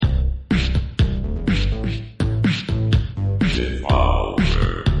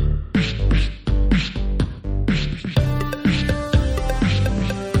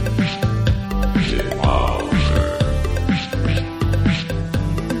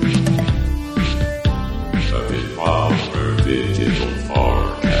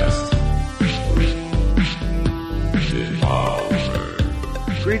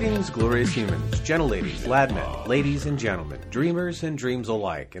glorious humans, gentle ladies, lad men, ladies and gentlemen, dreamers and dreams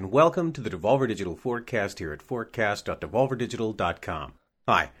alike, and welcome to the Devolver Digital Forecast here at forecast.devolverdigital.com.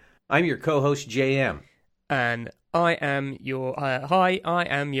 Hi, I'm your co-host JM. And I am your I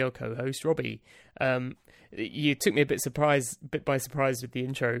am your co-host Robbie. You took me a bit by surprise with the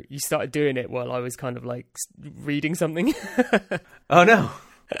intro. You started doing it while I was kind of like reading something. Oh no.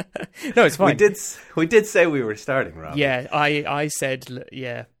 No, it's fine. We did say we were starting, Rob. Yeah, I said,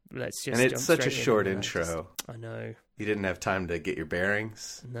 yeah, let's just. And it's such a short intro. I know. You didn't have time to get your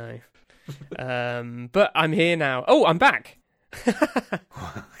bearings. No. But I'm here now. Oh, I'm back.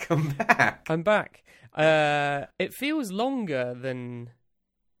 Welcome back. I'm back. It feels longer than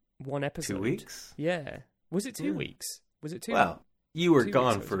one episode. 2 weeks? Yeah. Was it 2 weeks? Was it 2? Well, you were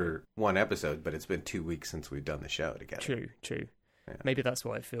gone for one episode, but it's been 2 weeks since we've done the show together. True. Yeah. Maybe that's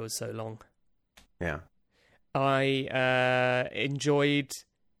why it feels so long. Yeah. I enjoyed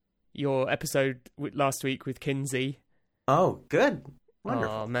your episode last week with Kinsey. Oh, good.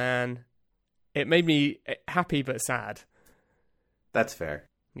 Wonderful. Oh, man. It made me happy but sad. That's fair.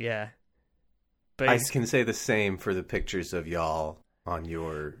 Yeah. But I can say the same for the pictures of y'all on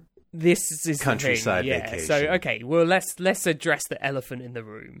your this is countryside the thing. vacation. So, okay, well, let's address the elephant in the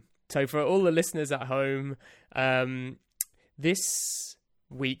room. So for all the listeners at home, this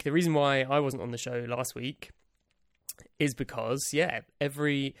week, the reason why I wasn't on the show last week is because,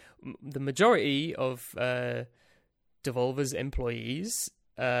 the majority of Devolver's employees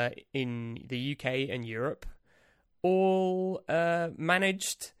in the UK and Europe all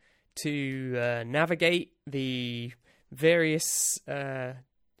managed to navigate the various,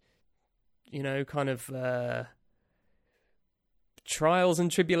 trials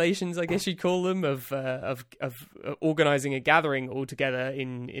and tribulations, I guess you'd call them, of organising a gathering all together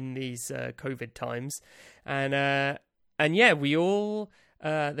in these COVID times, and we all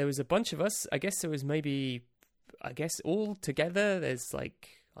there was a bunch of us. I guess there was all together. There's like,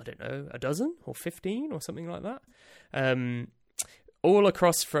 I don't know, a dozen or 15 or something like that, all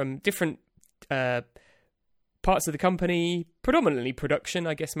across from different parts of the company, predominantly production.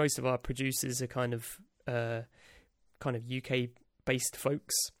 I guess most of our producers are kind of UK based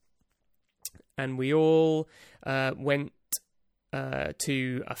folks, and we all went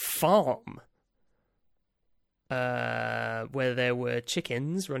to a farm where there were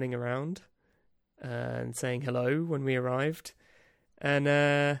chickens running around and saying hello when we arrived,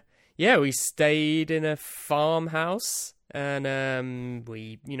 and we stayed in a farmhouse, and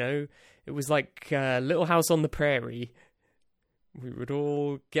it was like a Little House on the Prairie. We would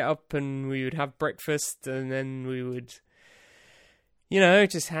all get up and we would have breakfast, and then we would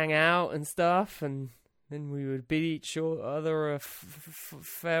just hang out and stuff, and then we would bid each other a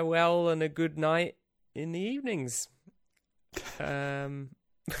farewell and a good night in the evenings.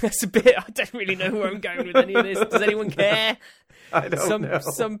 That's a bit, I don't really know where I'm going with any of this. Does anyone care? I don't know.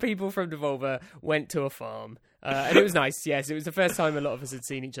 Some people from Devolver went to a farm, and it was nice. Yes, it was the first time a lot of us had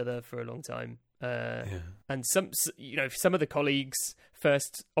seen each other for a long time. And some of the colleagues'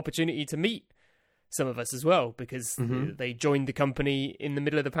 first opportunity to meet some of us as well, because they joined the company in the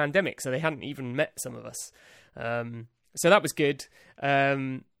middle of the pandemic, so they hadn't even met some of us. So that was good.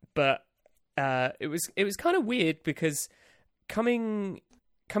 But it was kind of weird, because coming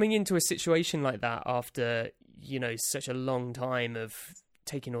into a situation like that after such a long time of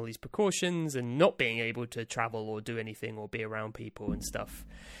taking all these precautions and not being able to travel or do anything or be around people and stuff,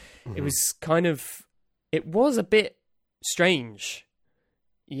 it was a bit strange,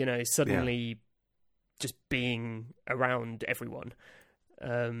 suddenly just being around everyone.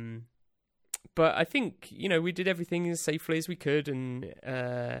 But I think, we did everything as safely as we could, and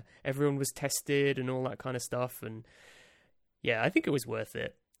everyone was tested and all that kind of stuff. And I think it was worth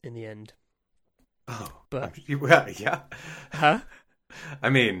it in the end. Oh, but yeah. Huh? I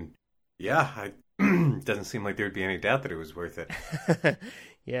mean, it doesn't seem like there'd be any doubt that it was worth it.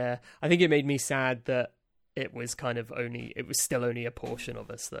 Yeah, I think it made me sad that it was still only a portion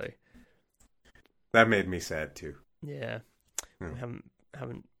of us, though. That made me sad too. Yeah. We haven't.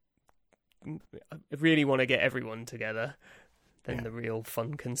 I really want to get everyone together, then the real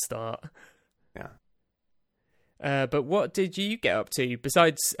fun can start. Yeah. But what did you get up to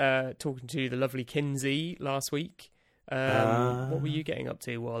besides talking to the lovely Kinsey last week? What were you getting up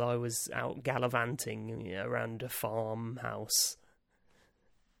to while I was out gallivanting around a farmhouse?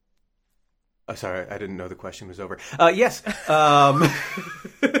 Oh, sorry, I didn't know the question was over. Yes.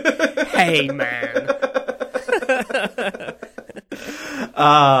 Hey, man.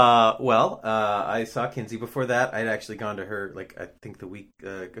 I saw Kinsey. Before that, I'd actually gone to her, like, I think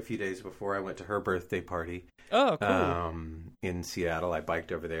a few days before I went to her birthday party. Oh, cool. In Seattle. I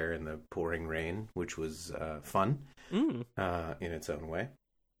biked over there in the pouring rain, which was fun in its own way.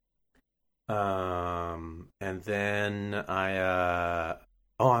 And then I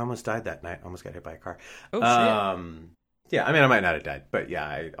almost died that night. I almost got hit by a car. Oh, shit. Yeah, I mean, I might not have died, but yeah,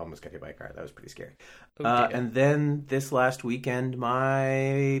 I almost got hit by a car. That was pretty scary. And then this last weekend,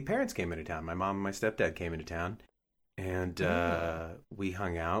 my parents came into town. My mom and my stepdad came into town, and we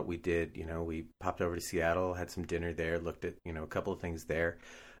hung out. We did, we popped over to Seattle, had some dinner there, looked at, a couple of things there.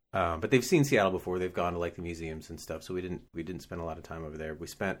 But they've seen Seattle before. They've gone to like the museums and stuff, so we didn't spend a lot of time over there. We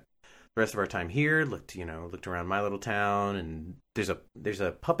spent the rest of our time here, looked around my little town, and there's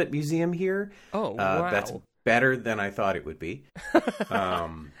a puppet museum here. Oh, wow. That's better than I thought it would be. I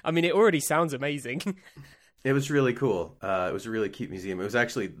mean, it already sounds amazing. It was really cool. It was a really cute museum. It was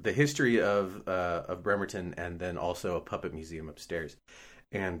actually the history of Bremerton, and then also a puppet museum upstairs.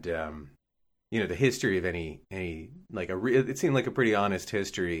 And the history of any like it seemed like a pretty honest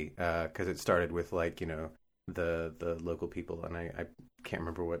history because it started with like the local people, and I can't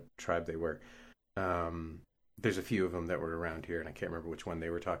remember what tribe they were. There's a few of them that were around here, and I can't remember which one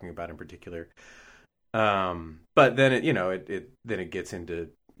they were talking about in particular. But then it gets into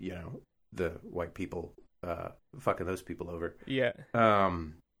the white people fucking those people over. Yeah.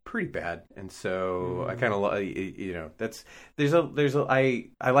 Pretty bad. And so I kind of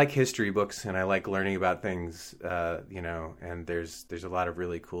I like history books, and I like learning about things, and there's a lot of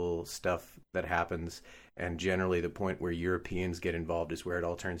really cool stuff that happens, and generally the point where Europeans get involved is where it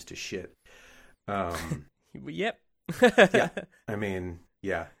all turns to shit. Yep. Yeah. I mean,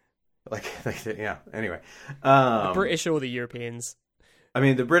 yeah. Yeah. Anyway, the British or the Europeans? I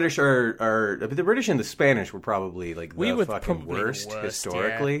mean, the British the British and the Spanish were probably like the fucking worst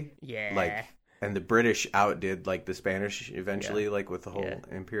historically. Yeah. Like, and the British outdid like the Spanish eventually, like with the whole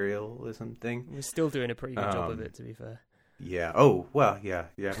imperialism thing. We're still doing a pretty good job of it, to be fair. Yeah. Oh well. Yeah.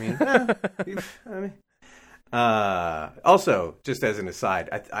 Yeah. I mean, also, just as an aside,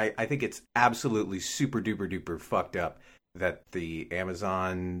 I think it's absolutely super duper duper fucked up that the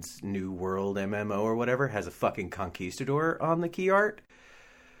Amazon's New World MMO or whatever has a fucking conquistador on the key art.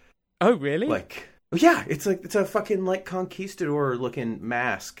 Oh, really? Like, yeah, it's a fucking like conquistador looking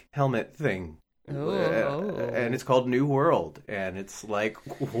mask helmet thing. And it's called New World, and it's like,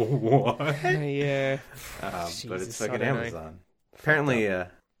 what? Yeah. But it's fucking Amazon. Apparently,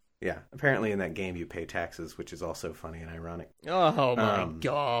 apparently in that game you pay taxes, which is also funny and ironic. Oh my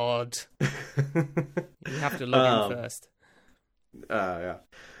god. You have to log in first. Yeah.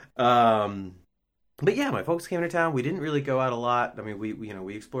 But yeah, my folks came to town. We didn't really go out a lot. I mean,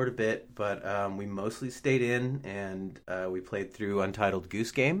 we explored a bit, but we mostly stayed in, and we played through Untitled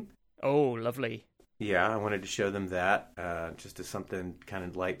Goose Game. Oh, lovely. Yeah, I wanted to show them that, just as something kind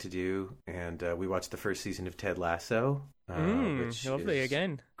of light to do. And we watched the first season of Ted Lasso, which lovely is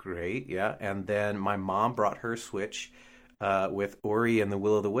again. Great, yeah. And then my mom brought her Switch with Ori and the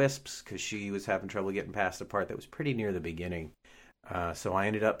Will of the Wisps, because she was having trouble getting past the part that was pretty near the beginning. So I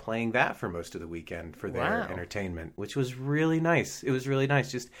ended up playing that for most of the weekend for their entertainment, which was really nice. It was really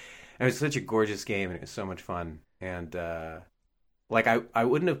nice. It was such a gorgeous game, and it was so much fun. And I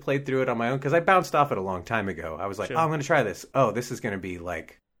wouldn't have played through it on my own because I bounced off it a long time ago. I was like, I'm going to try this. Oh, this is going to be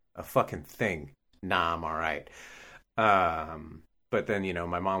like a fucking thing. Nah, I'm all right. But then,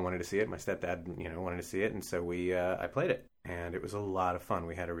 my mom wanted to see it. My stepdad, wanted to see it. And so I played it, and it was a lot of fun.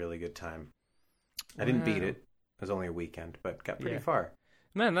 We had a really good time. I didn't beat it. It was only a weekend, but got pretty far.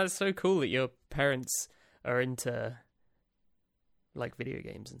 Man, that's so cool that your parents are into like video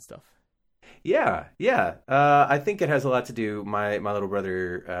games and stuff. Yeah. I think it has a lot to do. My little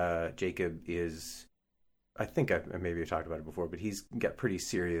brother Jacob is, I think maybe I talked about it before, but he's got pretty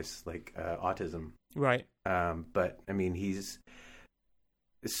serious like autism. Right. But I mean,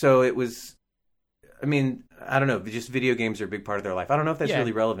 so it was. I mean, I don't know. Just video games are a big part of their life. I don't know if that's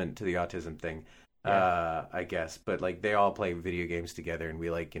really relevant to the autism thing. I guess, but like they all play video games together, and we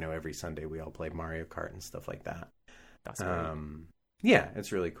like every Sunday we all play Mario Kart and stuff like that. That's great. Yeah,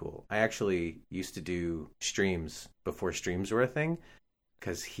 it's really cool. I actually used to do streams before streams were a thing,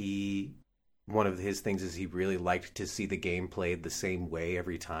 because one of his things is he really liked to see the game played the same way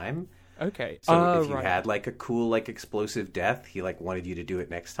every time. Okay. So if you had like a cool like explosive death, he like wanted you to do it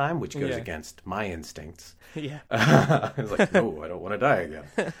next time, which goes against my instincts. Yeah. I was like, no, I don't want to die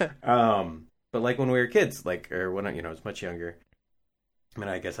again. But like when we were kids, or when I was much younger, I mean,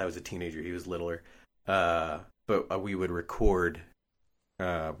 I guess I was a teenager, he was littler. But we would record,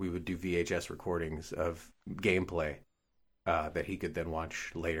 we would do VHS recordings of gameplay that he could then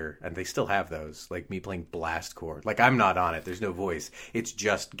watch later, and they still have those. Like me playing Blast Corps. Like I'm not on it. There's no voice. It's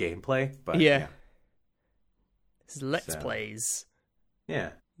just gameplay. But yeah. This is Let's Plays. Yeah.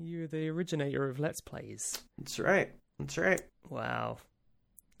 You're the originator of Let's Plays. That's right. That's right. Wow.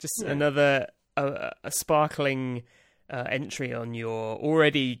 Just another a sparkling entry on your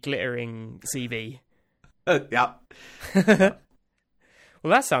already glittering CV. Yeah. Well,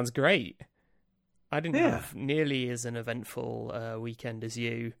 that sounds great. I didn't have nearly as an eventful weekend as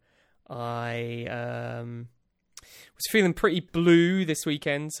you. I was feeling pretty blue this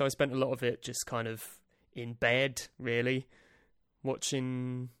weekend, so I spent a lot of it just kind of in bed, really,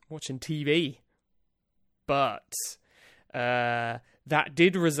 watching TV. But that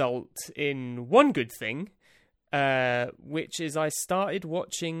did result in one good thing, which is I started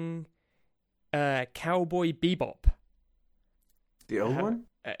watching Cowboy Bebop. The old one?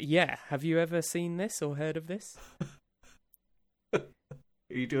 Yeah. Have you ever seen this or heard of this? Are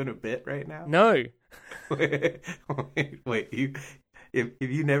you doing a bit right now? No. Wait. Have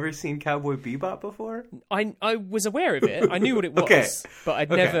you never seen Cowboy Bebop before? I was aware of it. I knew what it was, Okay. but I'd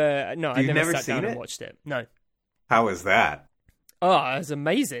never. No, I never sat down it? and watched it. No. How was that? Oh, it was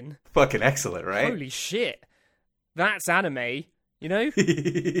amazing. Fucking excellent, right? Holy shit. That's anime, you know?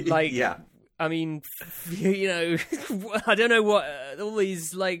 Like, yeah. I mean, you know, I don't know what all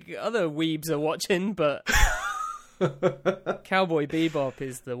these, like, other weebs are watching, but Cowboy Bebop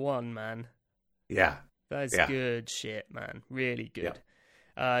is the one, man. Yeah. That's good shit, man. Really good.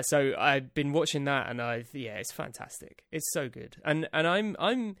 Yeah. So I've been watching that, and it's fantastic. It's so good. And I'm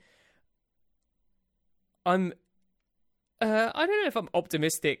I don't know if I'm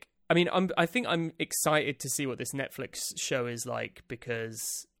optimistic. I mean, I think I'm excited to see what this Netflix show is like,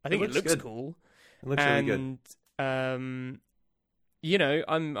 because I think it looks cool. It looks really good. And you know,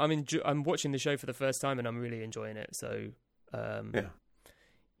 I'm watching the show for the first time, and I'm really enjoying it. So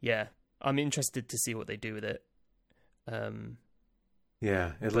yeah, I'm interested to see what they do with it.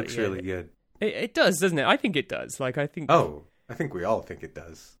 Yeah, it looks really good. It does, doesn't it? I think it does. Like, I think we all think it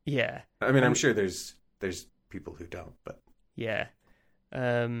does. Yeah. I mean, I'm sure there's people who don't, but yeah.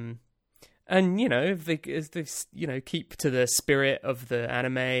 And you know, if they keep to the spirit of the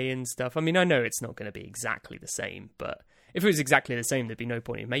anime and stuff. I mean, I know it's not going to be exactly the same, but if it was exactly the same, there'd be no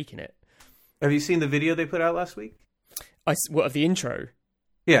point in making it. Have you seen the video they put out last week? What, of the intro?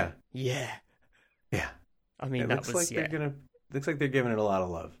 Yeah. Yeah. Yeah. I mean, looks like they're giving it a lot of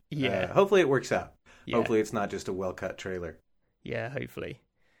love. Yeah. Hopefully it works out. Yeah. Hopefully it's not just a well-cut trailer. Yeah, hopefully.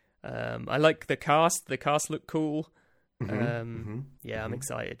 I like the cast. The cast look cool. I'm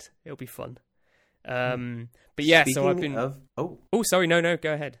excited. It'll be fun. But yeah, speaking so I've been. Sorry, no,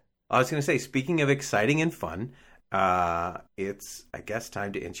 go ahead. I was going to say, speaking of exciting and fun, it's, I guess,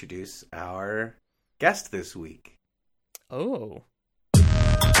 time to introduce our guest this week. Oh.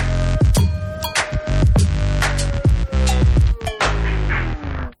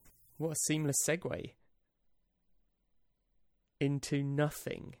 What a seamless segue into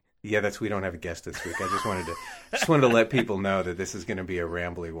nothing. Yeah, we don't have a guest this week. I just wanted to let people know that this is going to be a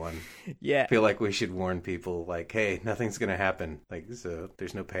rambly one. Yeah. I feel like we should warn people, like, hey, nothing's going to happen. Like, so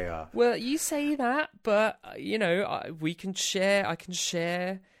there's no payoff. Well, you say that, but you know, I can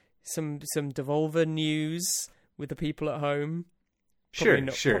share some Devolver news with the people at home.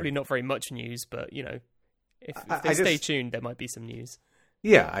 Probably not very much news, but you know, if they stay tuned, there might be some news.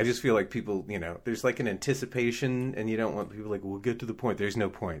 Yeah, I just feel like people, you know, there's like an anticipation, and you don't want people like, we'll get to the point. There's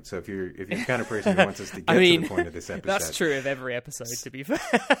no point. So if you're the kind of person who wants us to get to the point of this episode. That's true of every episode, to be fair.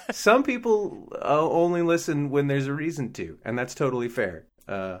 Some people only listen when there's a reason to, and that's totally fair.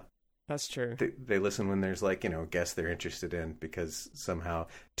 That's true. They listen when there's like, you know, a guest they're interested in, because somehow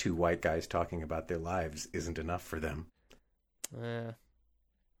two white guys talking about their lives isn't enough for them.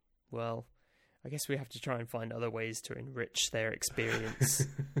 Well, I guess we have to try and find other ways to enrich their experience.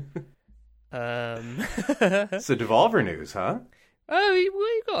 So Devolver news, huh? Oh,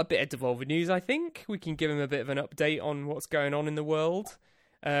 we got a bit of Devolver news, I think. We can give them a bit of an update on what's going on in the world.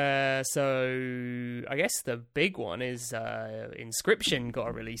 So I guess the big one is Inscription got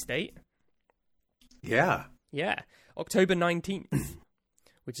a release date. Yeah. Yeah. October 19th,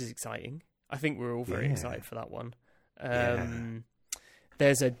 which is exciting. I think we're all very excited for that one.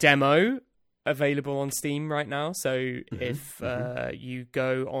 There's a demo available on Steam right now, so if you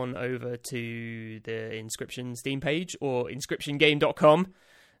go on over to the Inscription Steam page or inscriptiongame.com,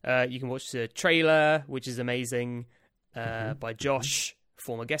 you can watch the trailer, which is amazing, by Josh,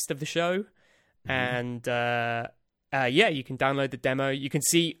 former guest of the show, and you can download the demo. You can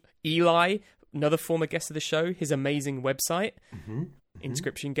see Eli, another former guest of the show, his amazing website,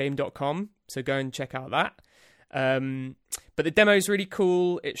 inscriptiongame.com, so go and check out that. But the demo is really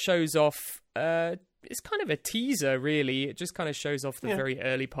cool. It shows off. It's kind of a teaser, really. It just kind of shows off the very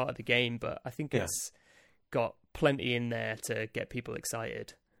early part of the game, but I think it's got plenty in there to get people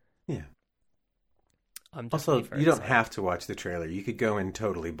excited. Yeah. Also, you don't have to watch the trailer. You could go in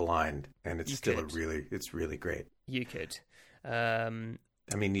totally blind, and it's it's really great. You could. I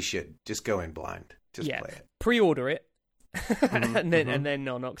mean, you should just go in blind. Just play it. Pre-order it, and then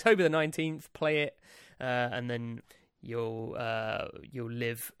on October the 19th, play it, and then you'll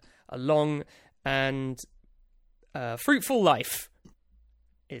live a long and fruitful life.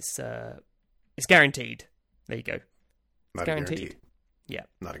 It's guaranteed. There you go. Not guaranteed. Yeah.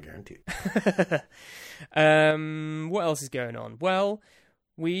 Not a guarantee. What else is going on? Well,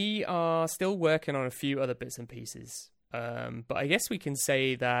 we are still working on a few other bits and pieces. But I guess we can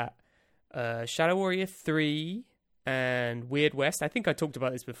say that Shadow Warrior 3 and Weird West, I think I talked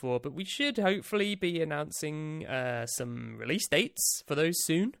about this before, but we should hopefully be announcing some release dates for those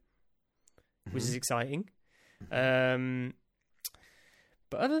soon, which is exciting. But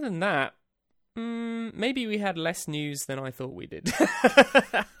other than that, maybe we had less news than I thought we did.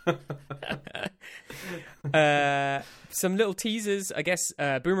 Some little teasers. I guess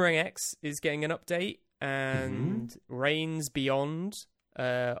Boomerang X is getting an update, and Reigns Beyond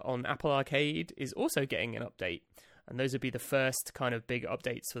on Apple Arcade is also getting an update. And those would be the first kind of big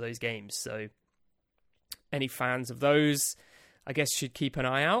updates for those games. So any fans of those, I guess, should keep an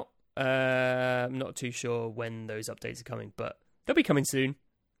eye out. I'm not too sure when those updates are coming, but they'll be coming soon.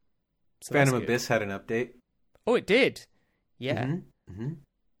 So Phantom Abyss had an update. Oh, it did? Yeah.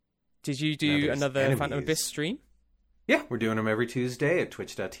 Did you do another Phantom Abyss stream? Yeah, we're doing them every Tuesday at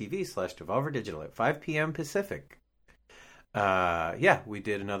twitch.tv/DevolverDigital at 5 p.m. Pacific. We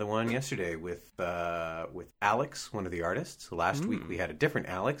did another one yesterday with Alex, one of the artists. Last week we had a different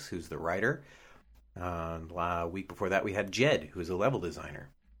Alex, who's the writer. Week before that we had Jed, who's a level designer.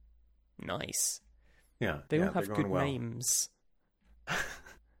 Nice. Yeah, they all have good names.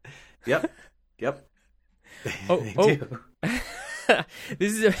 Yep.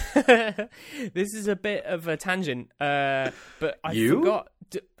 This is a bit of a tangent, but I forgot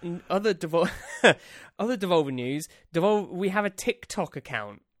other Devolver news. We have a TikTok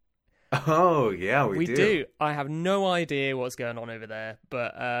account. Oh yeah, we do. I have no idea what's going on over there,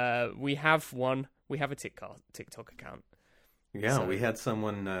 but we have one. We have a TikTok account. Yeah, so we had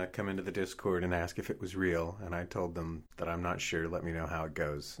someone come into the Discord and ask if it was real, and I told them that I'm not sure. Let me know how it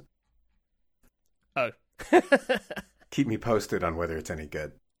goes. Oh. Keep me posted on whether it's any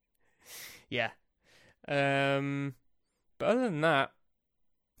good. Yeah. But other than that,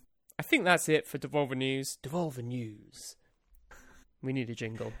 I think that's it for Devolver News. Devolver News. We need a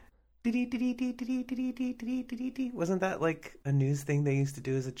jingle. Wasn't that like a news thing they used to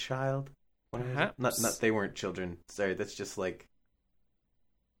do as a child? Perhaps. Not they weren't children. Sorry, that's just like...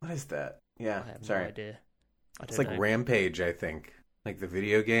 What is that? Yeah, I have sorry. no idea. It's like Rampage, I think. Like the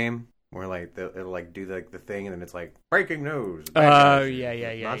video game. Where like it'll like do like the thing, and then it's like breaking news. Oh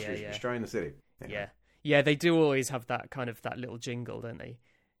yeah. Monsters destroying the city. Anyway. Yeah. They do always have that kind of that little jingle, don't they?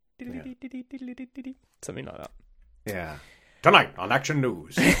 Yeah. Something like that. Yeah. Tonight on Action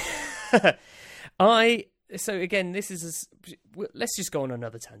News. So again, let's just go on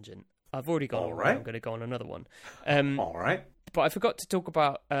another tangent. I've already gone on one. I'm going to go on another one. All right. But I forgot to talk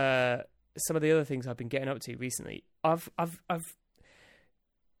about some of the other things I've been getting up to recently. I've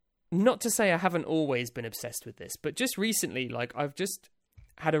not to say I haven't always been obsessed with this, but just recently, like I've just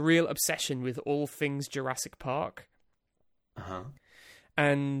had a real obsession with all things Jurassic Park. Uh-huh.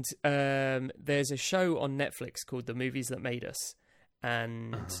 And there's a show on Netflix called The Movies That Made Us,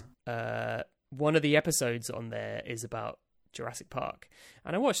 and one of the episodes on there is about Jurassic Park,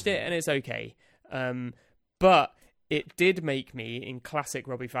 and I watched it, and it's okay, but it did make me, in classic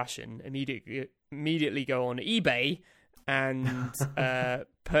Robbie fashion, immediately go on eBay and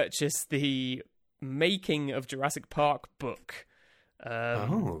purchase the Making of Jurassic Park book,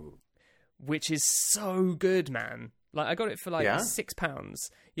 which is so good, man. Like, I got it for like £6.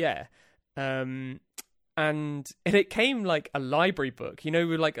 Yeah. And it came like a library book, you know,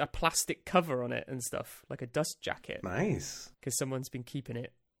 with like a plastic cover on it and stuff, like a dust jacket. Nice. Because someone's been keeping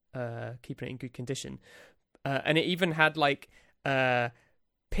it in good condition. And it even had like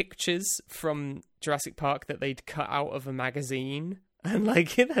pictures from Jurassic Park that they'd cut out of a magazine, and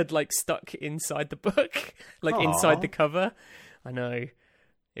like it had like stuck inside the book, like inside the cover. I know.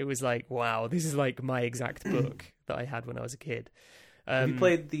 It was like, wow, this is like my exact book that I had when I was a kid. Have you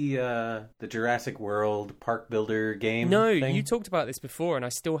played the Jurassic World Park Builder game? No, thing? You talked about this before, and I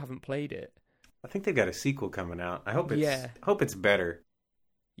still haven't played it. I think they've got a sequel coming out. I hope it's better.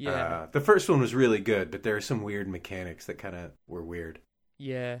 Yeah. The first one was really good, but there are some weird mechanics that kind of were weird.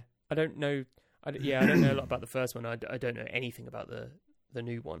 Yeah. I don't know. I don't know a lot about the first one. I don't know anything about the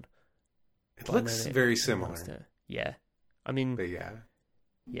new one. It looks very similar. Yeah. I mean, but yeah.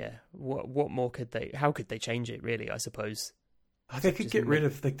 Yeah. What more could they? How could they change it? Really, I suppose. They could get rid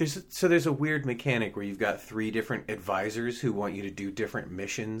of there's a weird mechanic where you've got 3 different advisors who want you to do different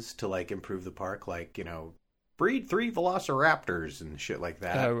missions to like improve the park, like breed 3 velociraptors and shit like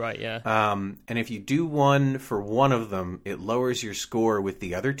that. Oh right, yeah. And if you do one for one of them, it lowers your score with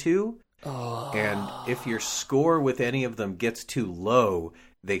the other 2. Oh. And if your score with any of them gets too low,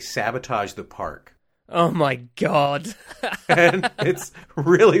 they sabotage the park. Oh my god. And it's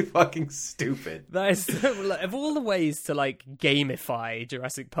really fucking stupid. That is of all the ways to like gamify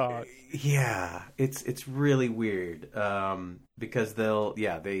Jurassic Park. Yeah, it's really weird. Because they'll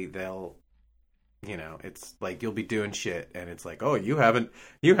it's like you'll be doing shit and it's like, "Oh, you haven't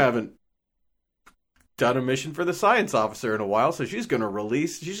done a mission for the science officer in a while, so she's going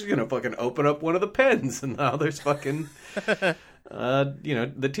to fucking open up one of the pens and now there's fucking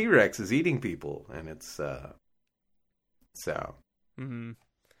the T-Rex is eating people, and it's so. Mm-hmm.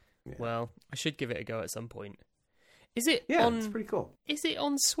 Yeah. Well, I should give it a go at some point. Is it? Yeah, it's pretty cool. Is it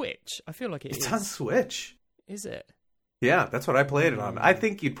on Switch? I feel like it is. It's on Switch. Is it? Yeah, that's what I played it on. I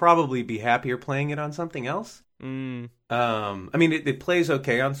think you'd probably be happier playing it on something else. Mm. I mean, it plays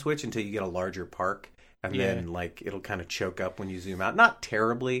okay on Switch until you get a larger park, and then like it'll kind of choke up when you zoom out. Not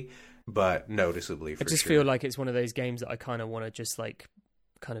terribly, but noticeably. I just feel like it's one of those games that I kind of want to just like,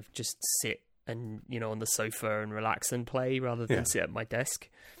 kind of just sit and on the sofa and relax and play rather than sit at my desk.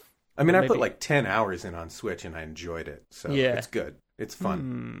 I mean, I put like 10 hours in on Switch and I enjoyed it, so it's good. It's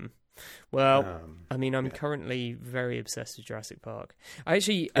fun. Well, I mean, I'm currently very obsessed with Jurassic Park. It's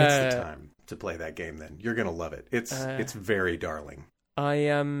the time to play that game. Then you're gonna love it. It's very darling.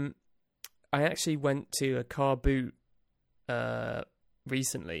 I actually went to a car boot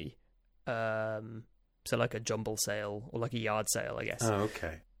recently. So like a jumble sale or like a yard sale, I guess. Oh,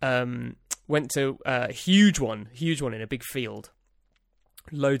 okay. Went to a huge one in a big field.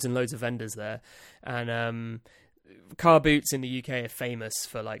 Loads and loads of vendors there. And car boots in the UK are famous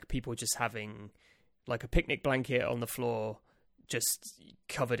for like people just having like a picnic blanket on the floor just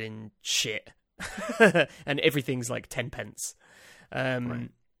covered in shit. And everything's like 10 pence. Right.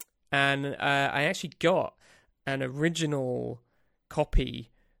 And I actually got an original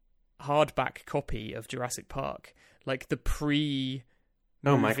hardback copy of Jurassic Park, like the pre.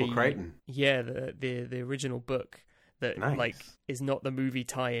 Oh, Michael Crichton. Yeah, the original book that like is not the movie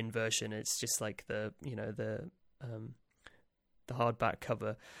tie-in version. It's just like the hardback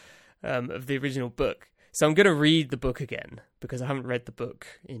cover of the original book. So I'm gonna read the book again because I haven't read the book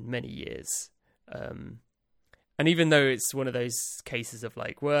in many years. And even though it's one of those cases of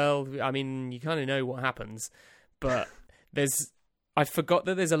like, well, I mean, you kind of know what happens, but I forgot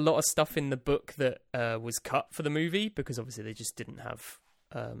that there's a lot of stuff in the book that was cut for the movie because obviously they just didn't have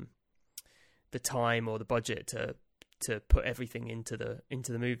the time or the budget to put everything into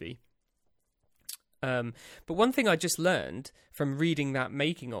the movie. But one thing I just learned from reading that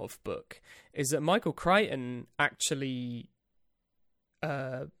making of book is that Michael Crichton actually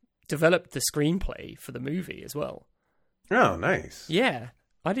developed the screenplay for the movie as well. Oh, nice. Yeah,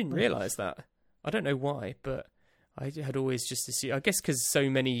 I didn't realize that. I don't know why, but I had always just assumed, I guess because so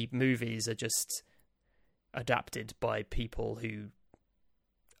many movies are just adapted by people who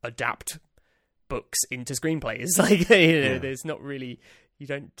adapt books into screenplays. Like, there's not really, you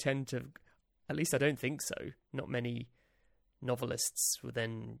don't tend to, at least I don't think so. Not many novelists would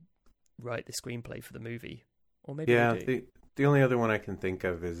then write the screenplay for the movie. Or maybe they do. The only other one I can think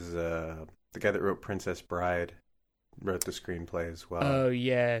of is the guy that wrote Princess Bride wrote the screenplay as well. Oh,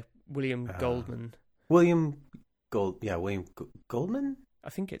 yeah. William Goldman. William Goldman? I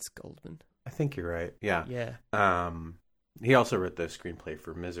think it's Goldman. I think you're right. Yeah. Yeah. He also wrote the screenplay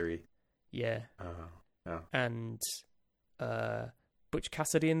for Misery. Yeah. Oh. And Butch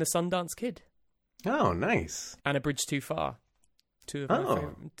Cassidy and the Sundance Kid. Oh, nice. And A Bridge Too Far.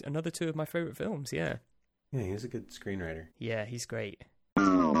 Another 2 of my favorite films, yeah. Yeah, he's a good screenwriter. Yeah, he's great. Follow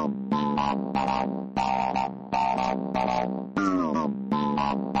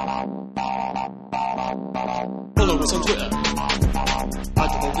us on Twitter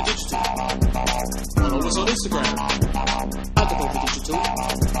 @DevolverDigital. Follow us on Instagram @DevolverDigital.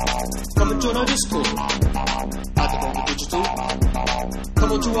 Come and join our Discord @DevolverDigital.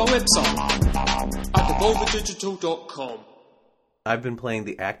 Come onto our website @DevolverDigital.com. I've been playing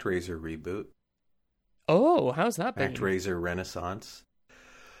the ActRaiser reboot. Oh, how's that been? ActRaiser Renaissance.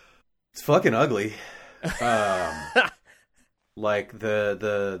 It's fucking ugly. Like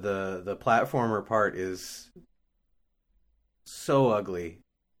the platformer part is so ugly,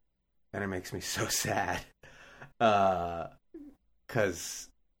 and it makes me so sad. Because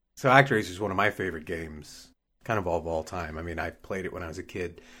ActRaiser is one of my favorite games, kind of all time. I mean, I played it when I was a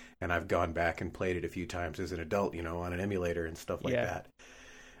kid, and I've gone back and played it a few times as an adult, on an emulator and stuff like that.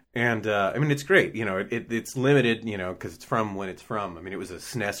 And I mean, it's great. It's limited, because it's from when it's from. I mean, it was a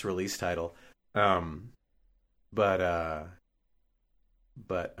SNES release title, but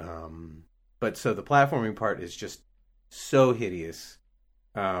so the platforming part is just so hideous.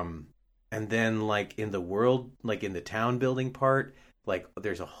 And then, like, in the world, like, in the town building part, like,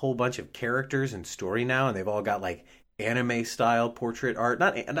 there's a whole bunch of characters and story now, and they've all got, like, anime-style portrait art.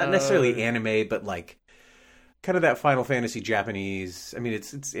 Not necessarily anime, but, like, kind of that Final Fantasy Japanese. I mean,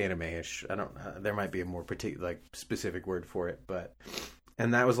 it's anime-ish. There might be a more particular, like, specific word for it, but...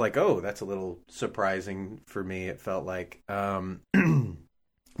 And that was like, oh, that's a little surprising for me, it felt like. But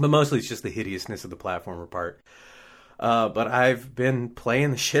mostly it's just the hideousness of the platformer part. But I've been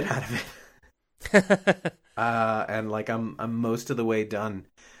playing the shit out of it. And like I'm most of the way done.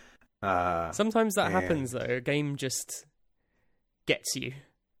 Sometimes that happens though. A game just gets you.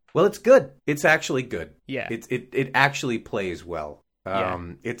 Well, it's good. It's actually good. Yeah. It actually plays well.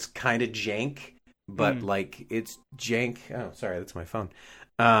 It's kind of jank, but like it's jank. Oh, sorry, that's my phone.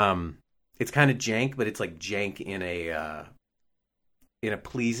 It's kind of jank, but it's like jank in a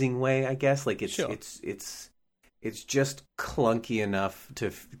pleasing way, I guess. Like it's just clunky enough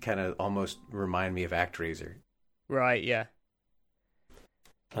to kind of almost remind me of ActRaiser. Right, yeah.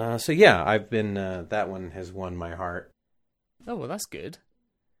 So yeah, I've been, that one has won my heart. Oh, well, that's good.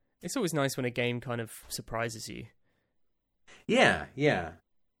 It's always nice when a game kind of surprises you. Yeah.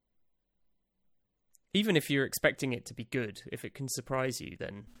 Even if you're expecting it to be good, if it can surprise you,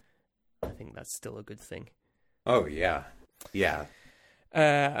 then I think that's still a good thing. Oh, yeah. Yeah.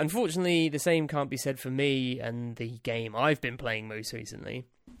 Unfortunately, the same can't be said for me and the game I've been playing most recently,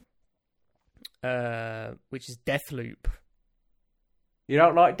 which is Deathloop. You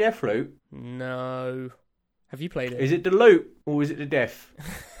don't like Deathloop? No. Have you played it? Is it the loop or is it the death?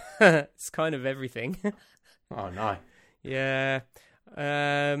 It's kind of everything. Oh, no. Yeah.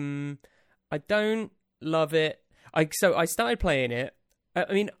 I don't love it. So I started playing it.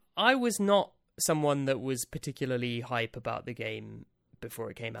 I mean, I was not someone that was particularly hype about the game before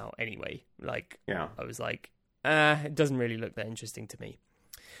it came out anyway. Like, yeah. I was like, it doesn't really look that interesting to me.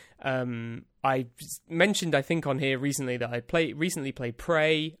 I mentioned, I think, on here recently that I recently played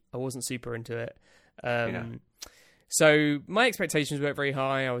Prey. I wasn't super into it. So my expectations weren't very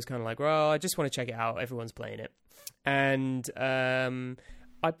high. I was kind of like, well, I just want to check it out. Everyone's playing it. And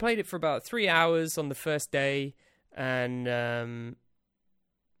I played it for about 3 hours on the first day. And, to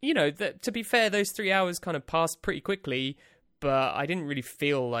be fair, those 3 hours kind of passed pretty quickly, but I didn't really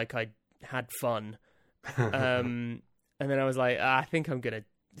feel like I had fun. And then I was like, I think I'm gonna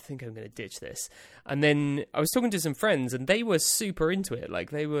ditch this. And then I was talking to some friends, and they were super into it.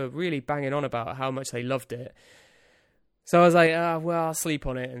 Like, they were really banging on about how much they loved it. So I was like, well, I'll sleep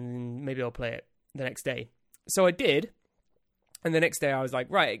on it, and maybe I'll play it the next day. So I did. And the next day I was like,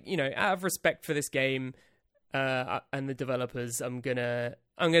 right, out of respect for this game and the developers, I'm gonna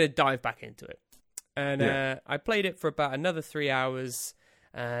dive back into it. And I played it for about another 3 hours,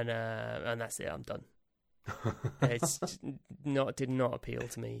 and that's it. I'm done. It's did not appeal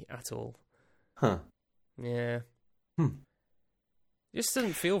to me at all. Huh? Yeah. Just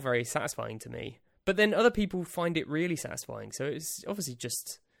doesn't feel very satisfying to me. But then other people find it really satisfying, so it's obviously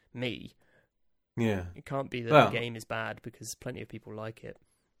just me. Yeah. It can't be that the game is bad, because plenty of people like it.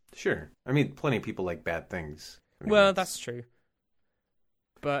 Sure. I mean, plenty of people like bad things. Well, that's true.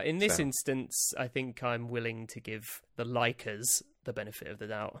 But in this instance, I think I'm willing to give the likers the benefit of the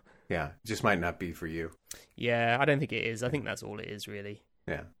doubt. Yeah, it just might not be for you. Yeah, I don't think it is. I think that's all it is, really.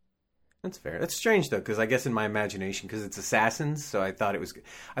 Yeah. That's fair. That's strange, though, because I guess in my imagination, because it's Assassins, so I thought it was like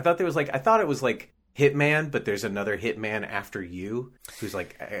Hitman, but there's another Hitman after you, who's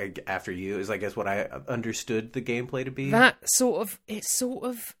like after you, is I guess what I understood the gameplay to be. That sort of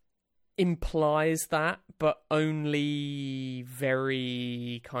implies that, but only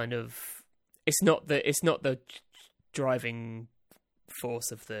very kind of. It's not the driving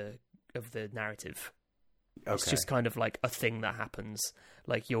force of the narrative. Okay. It's just kind of like a thing that happens.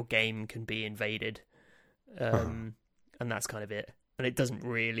 Like, your game can be invaded, and that's kind of it. And it doesn't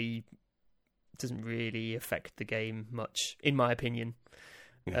really affect the game much, in my opinion.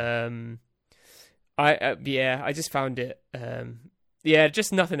 Yeah. I just found it.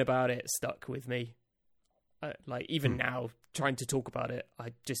 Just nothing about it stuck with me. Like, even now, trying to talk about it,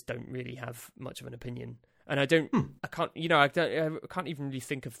 I just don't really have much of an opinion And I can't even really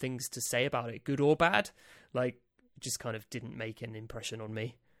think of things to say about it, good or bad. Like, it just kind of didn't make an impression on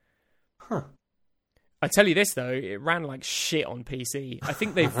me. Huh. I tell you this though, it ran like shit on PC. I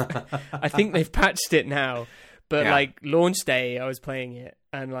think they've patched it now. But like launch day, I was playing it,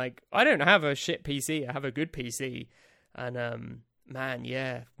 and like I don't have a shit PC. I have a good PC, and man,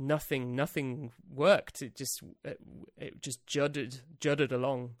 yeah, nothing worked. It just judded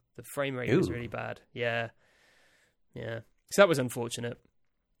along. The frame rate was really bad. Yeah. So that was unfortunate.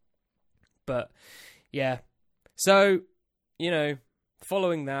 But yeah, so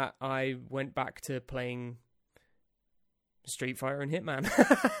following that, I went back to playing Street Fighter and Hitman.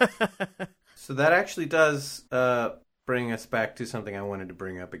 So that actually does bring us back to something I wanted to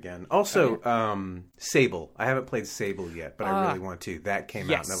bring up again. Also, Sable. I haven't played Sable yet, but I really want to. That came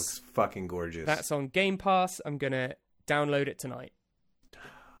out, and that looks fucking gorgeous. That's on Game Pass. I'm going to download it tonight.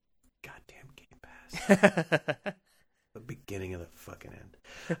 Goddamn Game Pass. The beginning of the fucking end.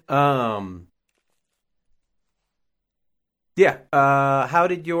 Yeah. How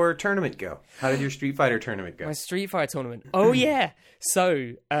did your tournament go? How did your Street Fighter tournament go? My Street Fighter tournament. Oh, yeah.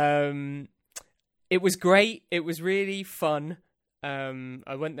 So, it was great. It was really fun.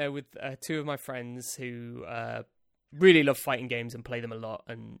 I went there with two of my friends who really love fighting games and play them a lot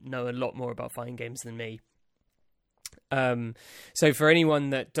and know a lot more about fighting games than me. So for anyone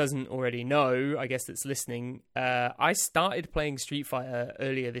that doesn't already know, I guess that's listening, I started playing Street Fighter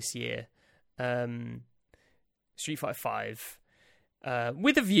earlier this year. Street Fighter 5,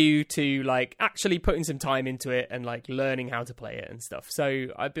 with a view to like actually putting some time into it and like learning how to play it and stuff. So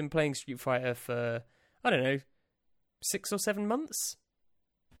I've been playing Street Fighter for, I don't know, 6 or 7 months,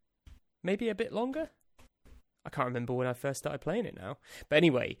 maybe a bit longer. I can't remember when I first started playing it now. But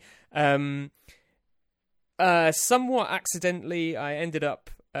anyway, somewhat accidentally, I ended up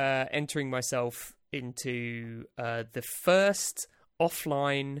entering myself into the first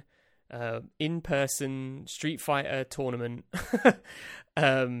offline in-person Street Fighter tournament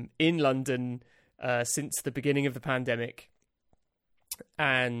in London since the beginning of the pandemic,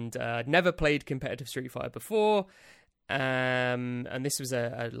 and never played competitive Street Fighter before, and this was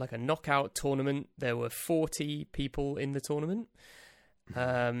a knockout tournament. There were 40 people in the tournament,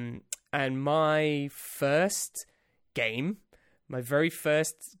 and my very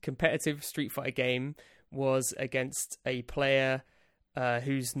first competitive Street Fighter game was against a player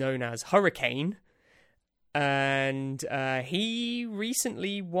who's known as Hurricane, and he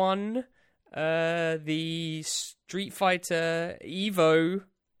recently won the Street Fighter Evo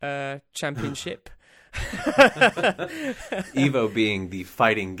championship. Evo being the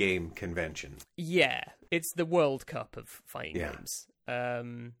fighting game convention. Yeah, it's the World Cup of fighting games.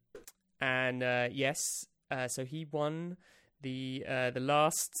 So he won the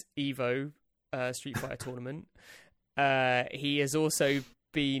last Evo Street Fighter tournament. He has also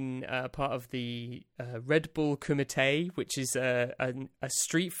been part of the Red Bull Kumite, which is a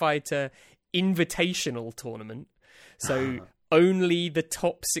Street Fighter invitational tournament. So only the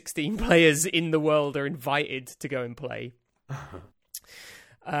top 16 players in the world are invited to go and play.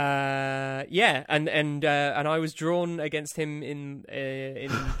 And I was drawn against him in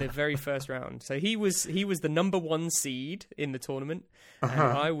the very first round. So he was the number 1 seed in the tournament, and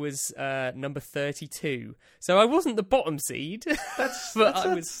I was number 32. So I wasn't the bottom seed, that's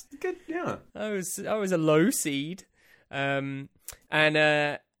good. Yeah, I was a low seed, and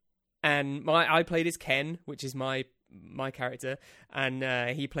I played as Ken, which is my character, and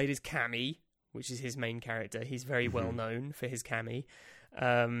he played as Cammy, which is his main character. He's very well known for his Cammy.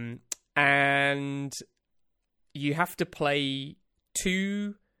 And you have to play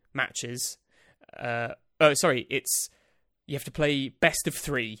 2 matches. You have to play best of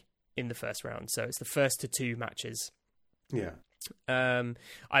 3 in the first round. So it's the first to 2 matches. Yeah.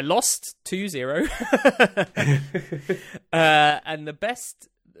 I lost 2-0. And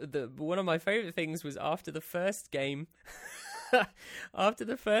one of my favorite things was after the first game.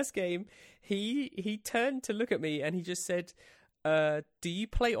 He turned to look at me and he just said, do you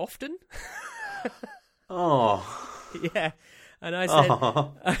play often? Oh. Yeah. And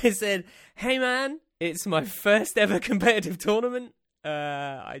I said, hey man, it's my first ever competitive tournament.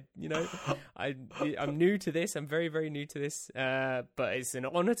 I'm new to this. I'm very, very new to this. But it's an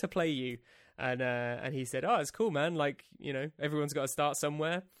honor to play you. And he said, oh, it's cool, man. Like, everyone's got to start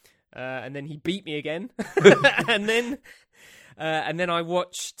somewhere. And then he beat me again. and then I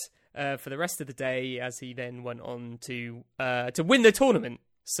watched for the rest of the day as he then went on to win the tournament.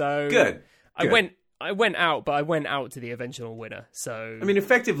 So good. I went out, but I went out to the eventual winner. So I mean,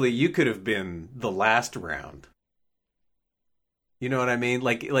 effectively, you could have been the last round. You know what I mean?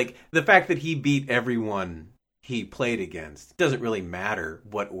 Like the fact that he beat everyone he played against doesn't really matter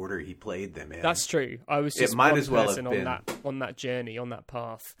what order he played them in. That's true. I was just it might one as well person have been on that journey, on that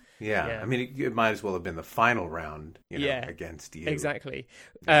path. Yeah. I mean, it might as well have been the final round, against you. Exactly.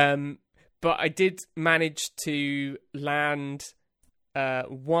 But I did manage to land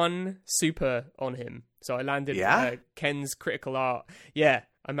one super on him. So I landed Ken's critical art. Yeah,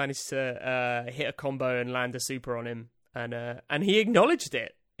 I managed to hit a combo and land a super on him, and he acknowledged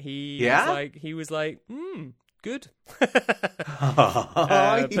it. He was like, good. But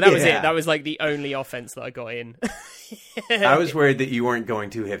that was it. That was like the only offense that I got in. I was worried that you weren't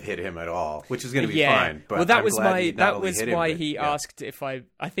going to have hit him at all, which is going to be fine. But that was why he asked if I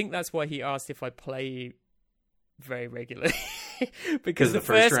think that's why he asked if I play very regularly. because the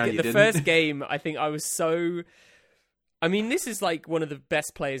first game, I think I was so. I mean, this is like one of the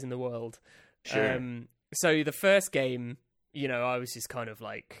best players in the world. Sure. So the first game, I was just kind of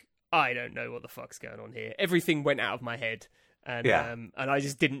like, I don't know what the fuck's going on here. Everything went out of my head, and I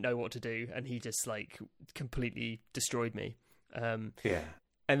just didn't know what to do. And he just like completely destroyed me. And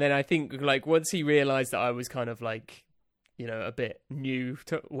then I think like once he realized that I was kind of like, a bit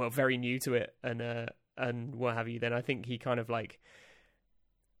very new to it, and what have you, then I think he kind of like,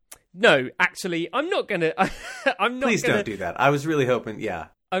 no, actually, I'm not gonna. Please don't do that. I was really hoping. Yeah,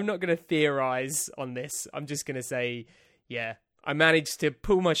 I'm not gonna theorize on this. I'm just gonna say, I managed to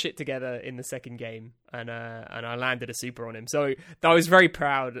pull my shit together in the second game, and I landed a super on him. So I was very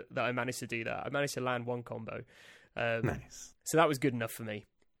proud that I managed to do that. I managed to land one combo. Nice. So that was good enough for me.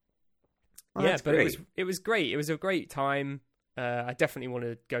 Well, but it was great. It was a great time. I definitely want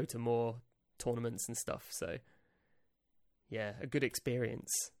to go to more tournaments and stuff. So a good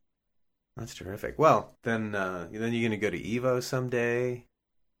experience. That's terrific. Well, then you're going to go to EVO someday.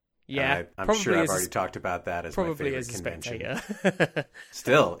 Yeah, I'm sure I've already talked about that as my favorite convention. Spectator.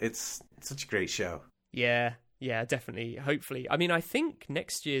 Still, it's such a great show. Yeah, definitely. Hopefully. I mean, I think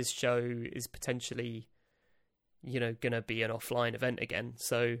next year's show is potentially, going to be an offline event again.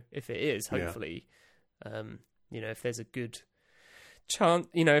 So if it is, hopefully, if there's a good chance,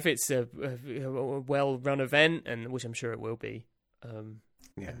 if it's a well-run event, and which I'm sure it will be, and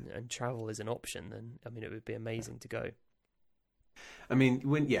travel is an option, then, I mean, it would be amazing to go. I mean,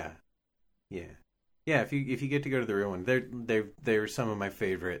 if you get to go to the real one, they're some of my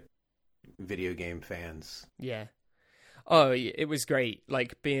favorite video game fans. Yeah. Oh, it was great.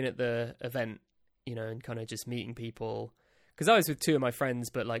 Like being at the event, and kind of just meeting people. Because I was with two of my friends,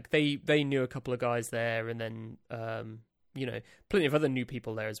 but like they knew a couple of guys there, and then plenty of other new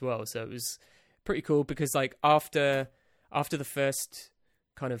people there as well. So it was pretty cool because like after the first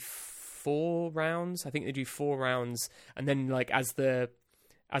kind of 4 rounds, I think they do 4 rounds, and then like as the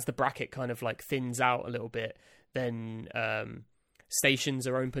bracket kind of like thins out a little bit, then stations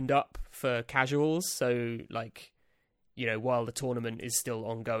are opened up for casuals. So like, while the tournament is still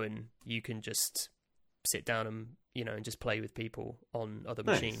ongoing, you can just sit down and just play with people on other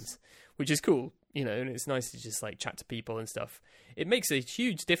machines, which is cool. And it's nice to just like chat to people and stuff. It makes a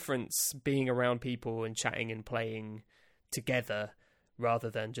huge difference being around people and chatting and playing together, rather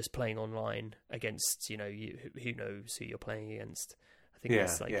than just playing online against, who knows who you're playing against. I think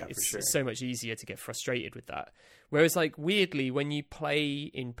it's so much easier to get frustrated with that. Whereas like weirdly, when you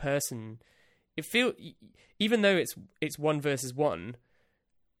play in person, even though it's 1 versus 1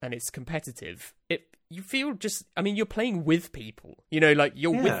 and it's competitive, you feel just, I mean, you're playing with people, like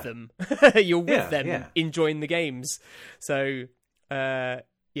you're with them, enjoying the games. So,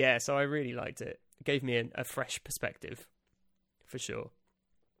 so I really liked it. It gave me a fresh perspective. For sure.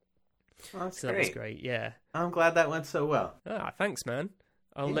 Well, that's so great. That was great, yeah. I'm glad that went so well. Thanks, man.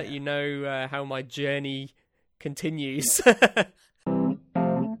 I'll let you know how my journey continues.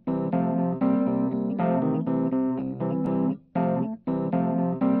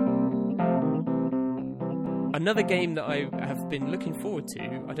 Another game that I have been looking forward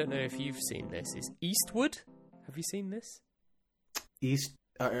to, I don't know if you've seen this, is Eastward. Have you seen this?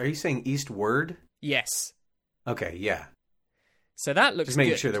 Are you saying Eastward? Yes. Okay, yeah. So that looks just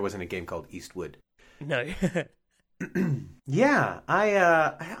making good. Sure there wasn't a game called Eastwood. No. Yeah,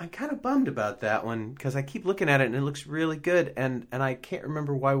 I'm kind of bummed about that one because I keep looking at it and it looks really good, and I can't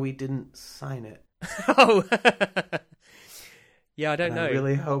remember why we didn't sign it. Oh. Yeah, I don't know. I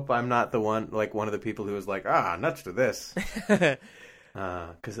really hope I'm not one of the people who was like, nuts to this,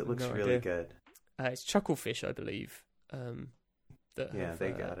 because it looks really good. It's Chucklefish, I believe.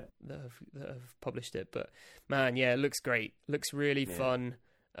 They got it. That have published it, but man, it looks great. Looks really fun.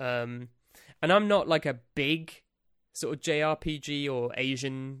 And I'm not like a big sort of JRPG or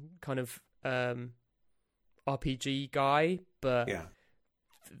Asian kind of RPG guy, but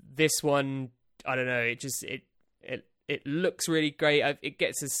this one, I don't know. It looks really great. It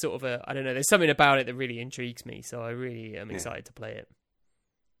gets a sort of a, I don't know. There's something about it that really intrigues me, so I really am excited to play it.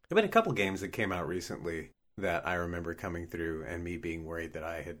 There've been a couple games that came out recently that I remember coming through and me being worried that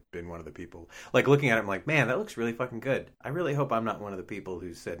I had been one of the people. Like, looking at it, I'm like, man, that looks really fucking good. I really hope I'm not one of the people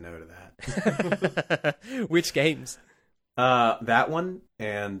who said no to that. Which games? That one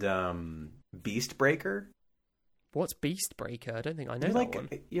and Beast Breaker. What's Beast Breaker? I don't think I know that one.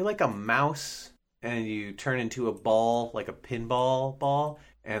 You're like a mouse and you turn into a ball, like a pinball ball,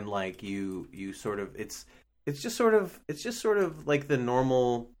 and like you sort of it's just sort of like the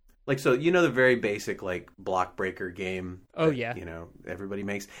normal. Like, so, you know, the very basic, like, block breaker game. Oh, that, yeah. You know, everybody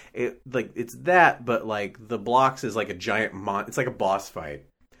makes it. Like, it's that, but, like, the blocks is like a giant it's like a boss fight.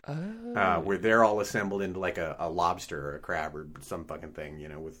 Oh. Where they're all assembled into, like, a lobster or a crab or some fucking thing, you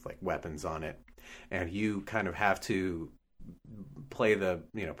know, with, like, weapons on it. And you kind of have to play a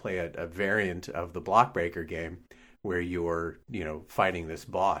variant of the block breaker game where you're, you know, fighting this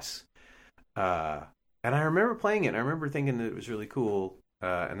boss. And I remember playing it, and I remember thinking that it was really cool.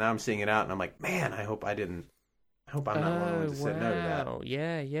 And now I'm seeing it out, and I'm like, man, I hope I'm not one of them to say no to that.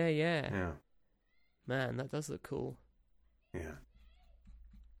 Yeah. Man, that does look cool. Yeah.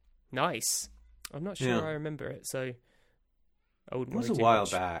 Nice. I'm not sure I remember it, so I wouldn't worry too much. It was a while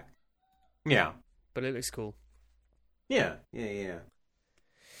back. Yeah. But it looks cool. Yeah.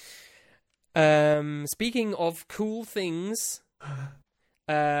 Speaking of cool things...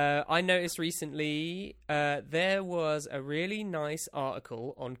 I noticed recently there was a really nice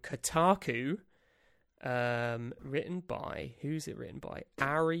article on Kotaku written by... Who's it written by?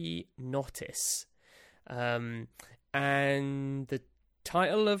 Ari Notis. And the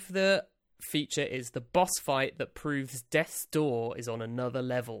title of the feature is The Boss Fight That Proves Death's Door is on Another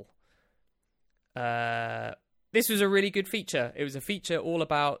Level. This was a really good feature. It was a feature all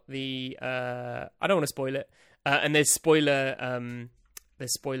about the... I don't want to spoil it. And there's spoiler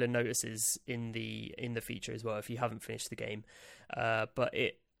notices in the feature as well if you haven't finished the game. But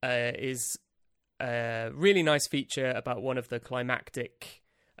it is a really nice feature about one of the climactic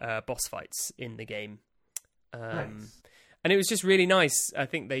boss fights in the game. Nice. And it was just really nice. I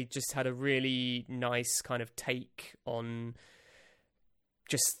think they just had a really nice kind of take on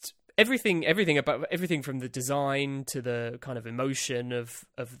just everything from the design to the kind of emotion of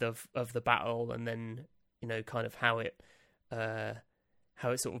the battle, and then, you know, kind of how it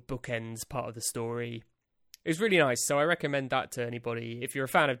sort of bookends part of the story. It was really nice, so I recommend that to anybody. If you're a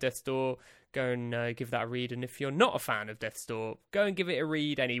fan of Death's Door, go and give that a read, and if you're not a fan of Death's Door, go and give it a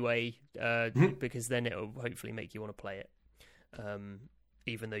read anyway, because then it'll hopefully make you want to play it,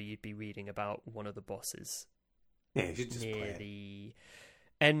 even though you'd be reading about one of the bosses you should just near play it. the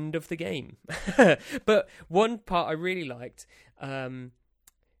end of the game. But one part I really liked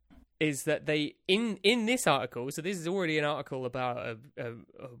is that they in this article, so this is already an article about a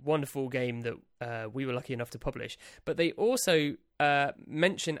wonderful game that we were lucky enough to publish, but they also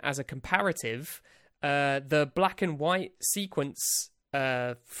mention as a comparative the black and white sequence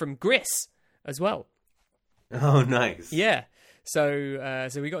from Gris as well. Oh, nice. Yeah, so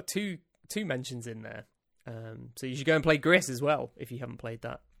we got two mentions in there. So you should go and play Gris as well if you haven't played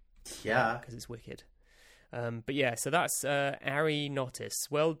that. Yeah, because it's wicked. But yeah, so that's Ari Notis.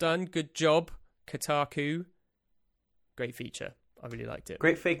 Well done, good job, Kotaku. Great feature. I really liked it.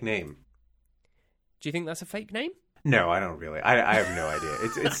 Great fake name. Do you think that's a fake name? No, I don't really. I have no idea.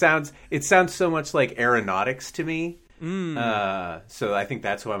 It sounds so much like aeronautics to me. So I think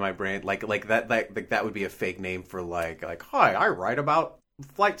that's why my brain like that would be a fake name for like hi, I write about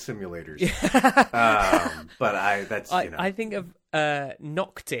flight simulators. But I think of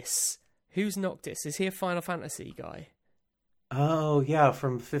Noctis. Who's Noctis? Is he a Final Fantasy guy? Oh yeah,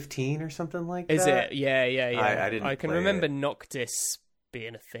 from 15 or something like that. Is it? Yeah. I can remember Noctis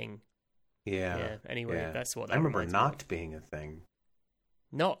being a thing. Yeah. Anyway, that's what that I remember reminds Noct being a thing.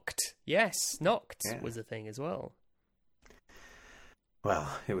 Noct. Yes, Noct was a thing as well. Well,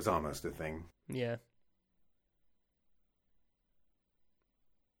 it was almost a thing. Yeah.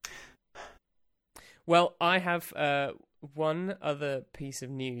 Well, I have one other piece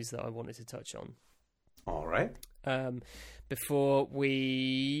of news that I wanted to touch on. All right. Before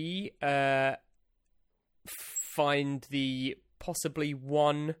we find the possibly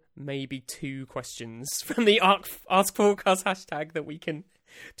one, maybe two questions from the Ask Forecast hashtag that we can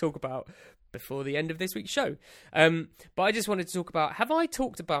talk about before the end of this week's show. But I just wanted to talk about, have I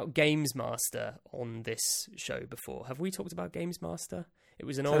talked about Games Master on this show before? Have we talked about Games Master? It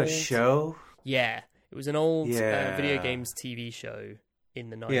was an old show? Yeah. It was an old video games TV show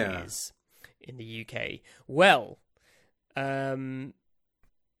in the 90s. in the UK? Well,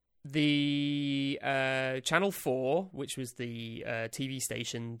 the Channel 4, which was the TV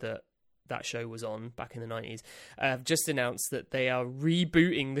station that show was on back in the 90s, have just announced that they are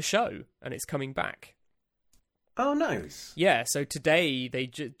rebooting the show and it's coming back. Oh, nice. Yeah, so today,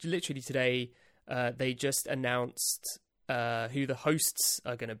 literally today, they just announced who the hosts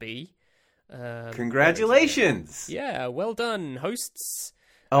are going to be. Congratulations! Yeah, well done, hosts.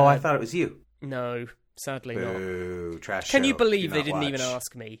 Oh, I thought it was you. No, sadly Boo, not. trash Can show. you believe Do they not didn't even watch.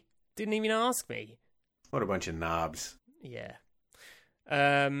 ask me? Didn't even ask me. What a bunch of knobs. Yeah.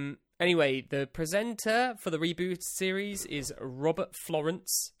 Anyway, the presenter for the reboot series is Robert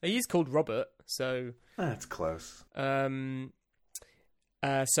Florence. He's called Robert, so... That's close.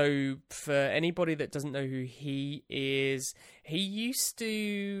 So for anybody that doesn't know who he is, he used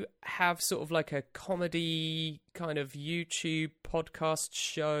to have sort of like a comedy kind of YouTube podcast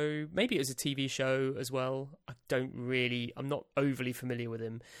show. Maybe it was a TV show as well. I'm not overly familiar with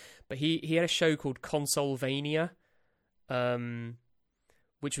him. But he had a show called Consolevania,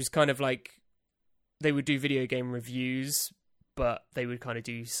 which was kind of like they would do video game reviews, but they would kind of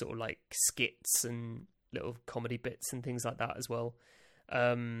do sort of like skits and little comedy bits and things like that as well.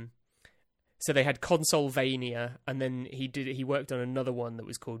 So they had Consolevania, and then he worked on another one that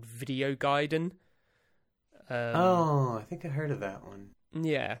was called Video Gaiden. I think I heard of that one.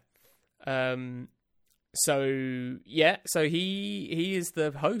 Yeah. So he is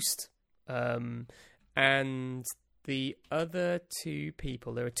the host. And the other two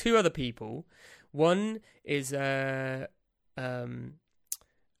people, there are two other people. One is a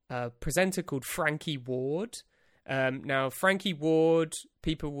presenter called Frankie Ward. Now, Frankie Ward,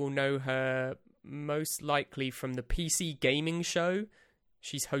 people will know her most likely from the PC Gaming Show.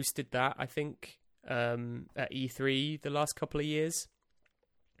 She's hosted that, I think, at E3 the last couple of years.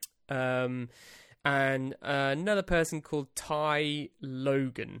 And another person called Ty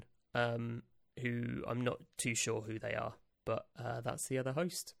Logan, who I'm not too sure who they are, but that's the other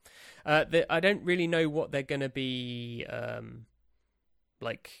host. I don't really know what they're going to be,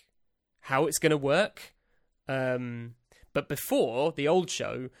 like, how it's going to work. But before, the old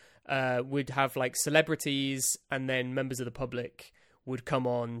show would have like celebrities and then members of the public would come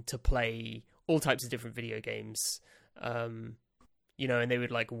on to play all types of different video games. And they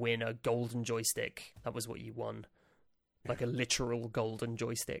would like win a golden joystick. That was what you won. Like a literal golden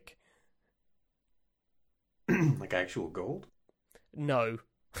joystick. Like actual gold? No.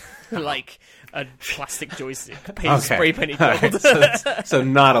 Like a plastic joystick. Okay. Spray painted All gold. right, so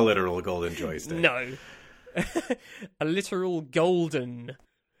not a literal golden joystick. No. A literal golden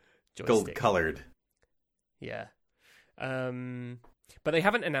joystick. Gold-colored. Yeah. But they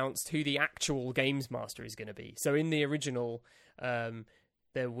haven't announced who the actual Games Master is going to be. So in the original,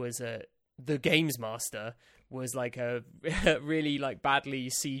 there was the Games Master was like a really like badly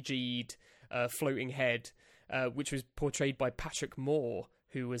CG'd floating head, which was portrayed by Patrick Moore,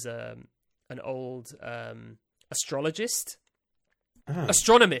 who was an old astrologist. Oh.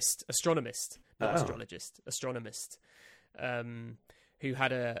 Astronomist, not Oh. astrologist, astronomist, who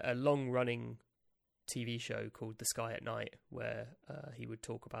had a long-running TV show called The Sky at Night, where he would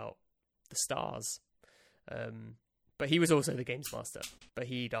talk about the stars. But he was also the Games Master, but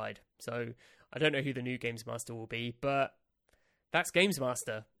he died. So I don't know who the new Games Master will be, but that's Games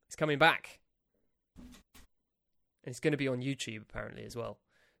Master. It's coming back. And it's going to be on YouTube, apparently, as well.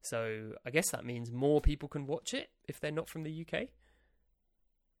 So I guess that means more people can watch it if they're not from the UK.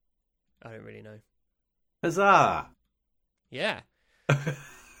 I don't really know. Huzzah! Yeah. I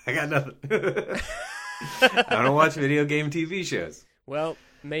got nothing. I don't watch video game TV shows. Well,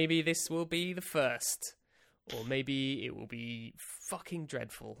 maybe this will be the first. Or maybe it will be fucking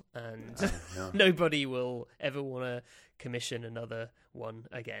dreadful and No. nobody will ever want to commission another one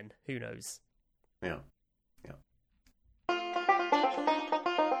again. Who knows? Yeah.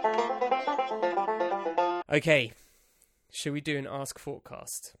 Okay. Should we do an Ask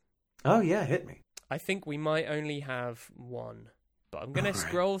Forecast? Oh, yeah, hit me. I think we might only have one. But I'm going to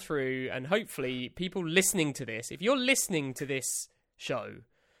scroll through and hopefully people listening to this, if you're listening to this show,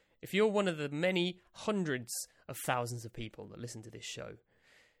 if you're one of the many hundreds of thousands of people that listen to this show,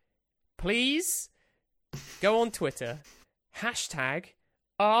 please go on Twitter,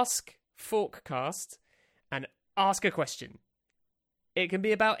 #AskForkcast, and ask a question. It can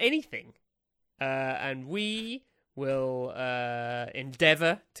be about anything. And we will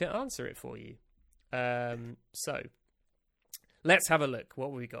endeavour to answer it for you. So, let's have a look. What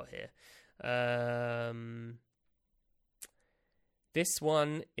have we got here? This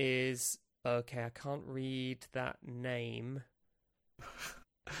one is... Okay, I can't read that name.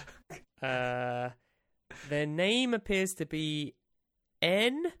 Their name appears to be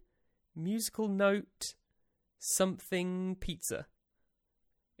N musical note something pizza.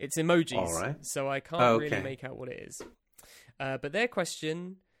 It's emojis, All right. so I can't really make out what it is. But their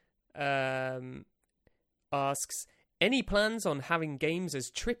question asks, any plans on having games as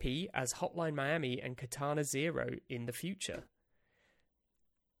trippy as Hotline Miami and Katana Zero in the future?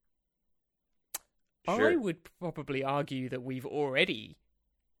 Sure. I would probably argue that we've already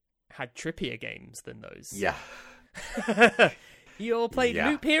had trippier games than those. Yeah. You all played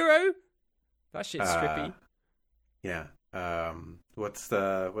Loop Hero? That shit's trippy. Yeah. What's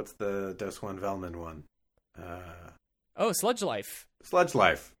the Dos Juan Velman one? Sludge Life. Sludge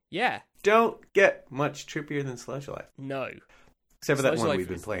Life. Yeah. Don't get much trippier than Sludge Life. No. Except for Sludge that one Life we've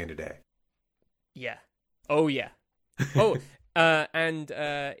been playing today. Yeah. Oh, yeah. Oh, and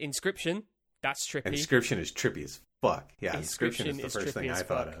Inscription. That's trippy. Inscription is trippy as fuck. Yeah, Inscription is the first thing I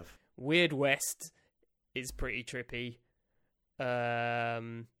thought of. Weird West is pretty trippy.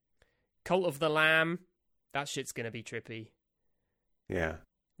 Cult of the Lamb. That shit's gonna be trippy. Yeah.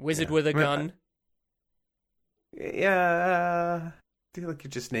 Wizard with a Gun. Yeah. I feel like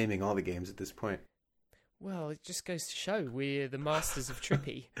you're just naming all the games at this point. Well, it just goes to show we're the masters of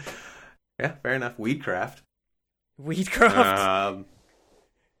trippy. Yeah, fair enough. Weedcraft. Weedcraft.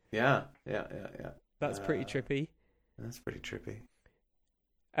 Yeah. That's pretty trippy. That's pretty trippy.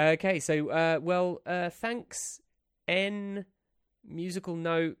 Okay, so, thanks, N musical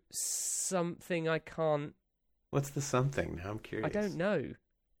note something I can't... What's the something? Now I'm curious. I don't know.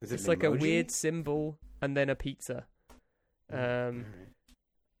 Is it it's like a weird symbol and then a pizza. Right.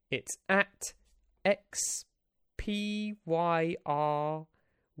 It's at XPYRYMYNT.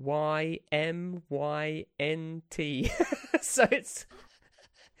 So it's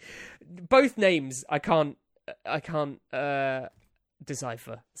both names I can't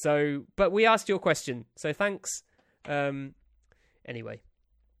decipher. So, but we asked your question, so thanks. Anyway.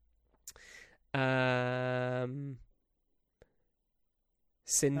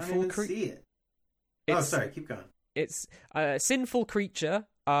 Sinful Creature. Sorry, keep going. It's Sinful Creature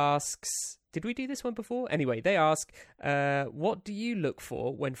asks, did we do this one before? Anyway, they ask, what do you look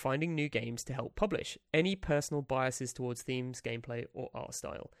for when finding new games to help publish? Any personal biases towards themes, gameplay, or art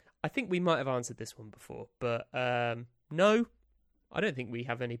style? I think we might have answered this one before, but no, I don't think we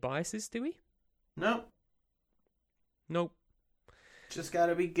have any biases, do we? No. Nope. Just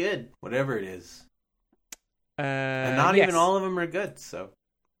gotta be good, whatever it is. And not even all of them are good, so.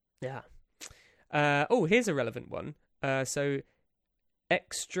 Yeah. Here's a relevant one. So,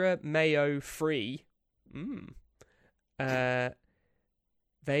 Extra Mayo Free. They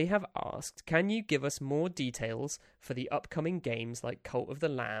have asked, can you give us more details for the upcoming games like Cult of the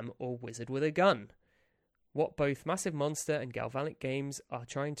Lamb or Wizard with a Gun? What both Massive Monster and Galvanic Games are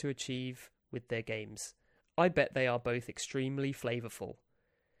trying to achieve with their games. I bet they are both extremely flavorful.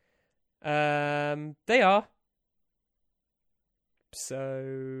 They are.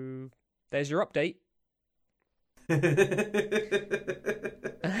 So, there's your update.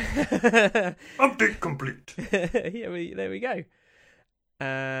 Update complete. There we go.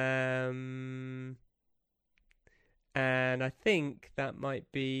 And I think that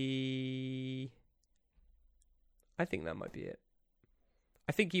might be it.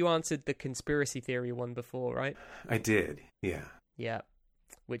 I think you answered the conspiracy theory one before, right? I did, yeah. Yeah,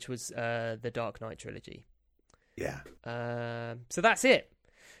 which was the Dark Knight trilogy. Yeah. So that's it.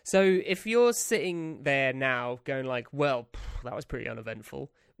 So if you're sitting there now going like, well, that was pretty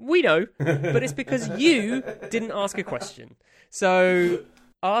uneventful. We know, but it's because you didn't ask a question. So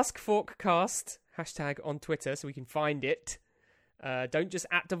ask Forkcast, hashtag on Twitter so we can find it. Don't just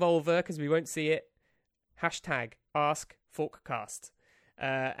at Devolver because we won't see it. Hashtag ask Forkcast.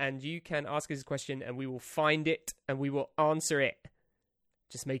 And you can ask us a question and we will find it and we will answer it.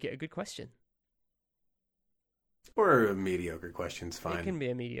 Just make it a good question. Or a mediocre question's fine. It can be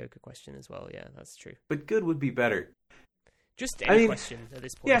a mediocre question as well, yeah, that's true. But good would be better. Just any question at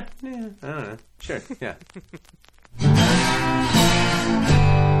this point. Yeah, I don't know. Sure, yeah.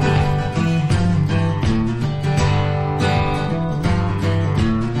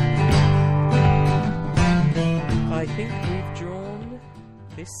 I think we've drawn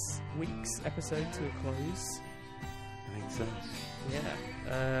this week's episode to a close. I think so. Yeah.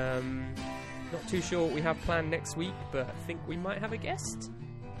 Not too sure what we have planned next week, but I think we might have a guest.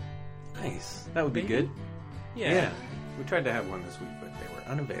 Nice. That would be Maybe? good. Yeah. We tried to have one this week, but they were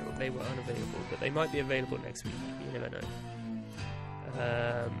unavailable. But they might be available next week. You never know.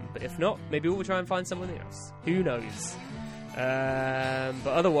 But if not, maybe we'll try and find someone else. Who knows? But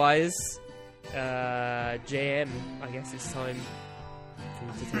otherwise, JM, I guess it's time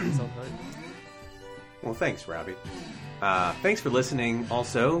welcome to take us on home. Well, thanks, Robbie. Thanks for listening.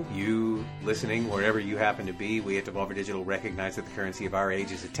 Also, you listening wherever you happen to be, we at Devolver Digital recognize that the currency of our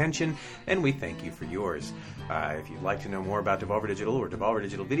age is attention, and we thank you for yours. If you'd like to know more about Devolver Digital or Devolver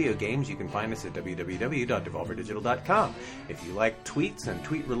Digital video games, you can find us at www.devolverdigital.com. If you like tweets and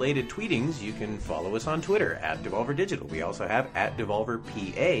tweet-related tweetings, you can follow us on Twitter at Devolver Digital. We also have at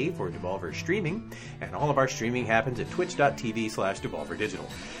DevolverPA for Devolver Streaming, and all of our streaming happens at twitch.tv/Devolver Digital.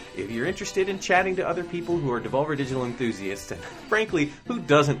 If you're interested in chatting to other people who are Devolver Digital enthusiasts, and frankly, who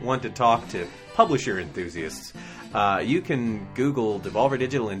doesn't want to talk to publisher enthusiasts, you can Google Devolver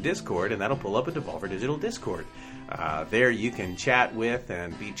Digital in Discord, and that'll pull up a Devolver Digital Discord. There you can chat with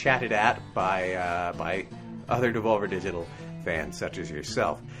and be chatted at by other Devolver Digital fans such as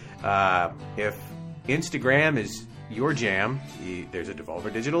yourself. If Instagram is your jam, there's a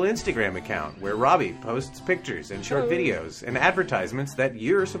Devolver Digital Instagram account where Robbie posts pictures and short videos and advertisements that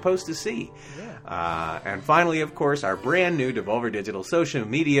you're supposed to see. Yeah. And finally, of course, our brand new Devolver Digital social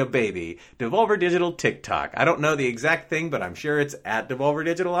media baby, Devolver Digital TikTok. I don't know the exact thing, but I'm sure it's at Devolver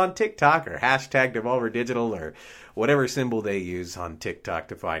Digital on TikTok or hashtag Devolver Digital or whatever symbol they use on TikTok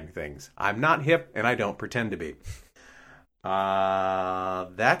to find things. I'm not hip and I don't pretend to be.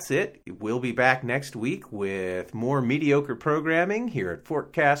 That's it. We'll be back next week with more mediocre programming here at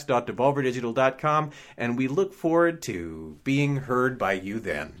fortcast.devolverdigital.com, and we look forward to being heard by you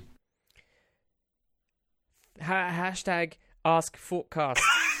then. Hashtag Ask Fortcast.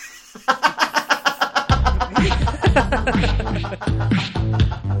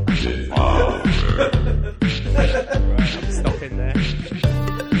 Right, I'm stopping there.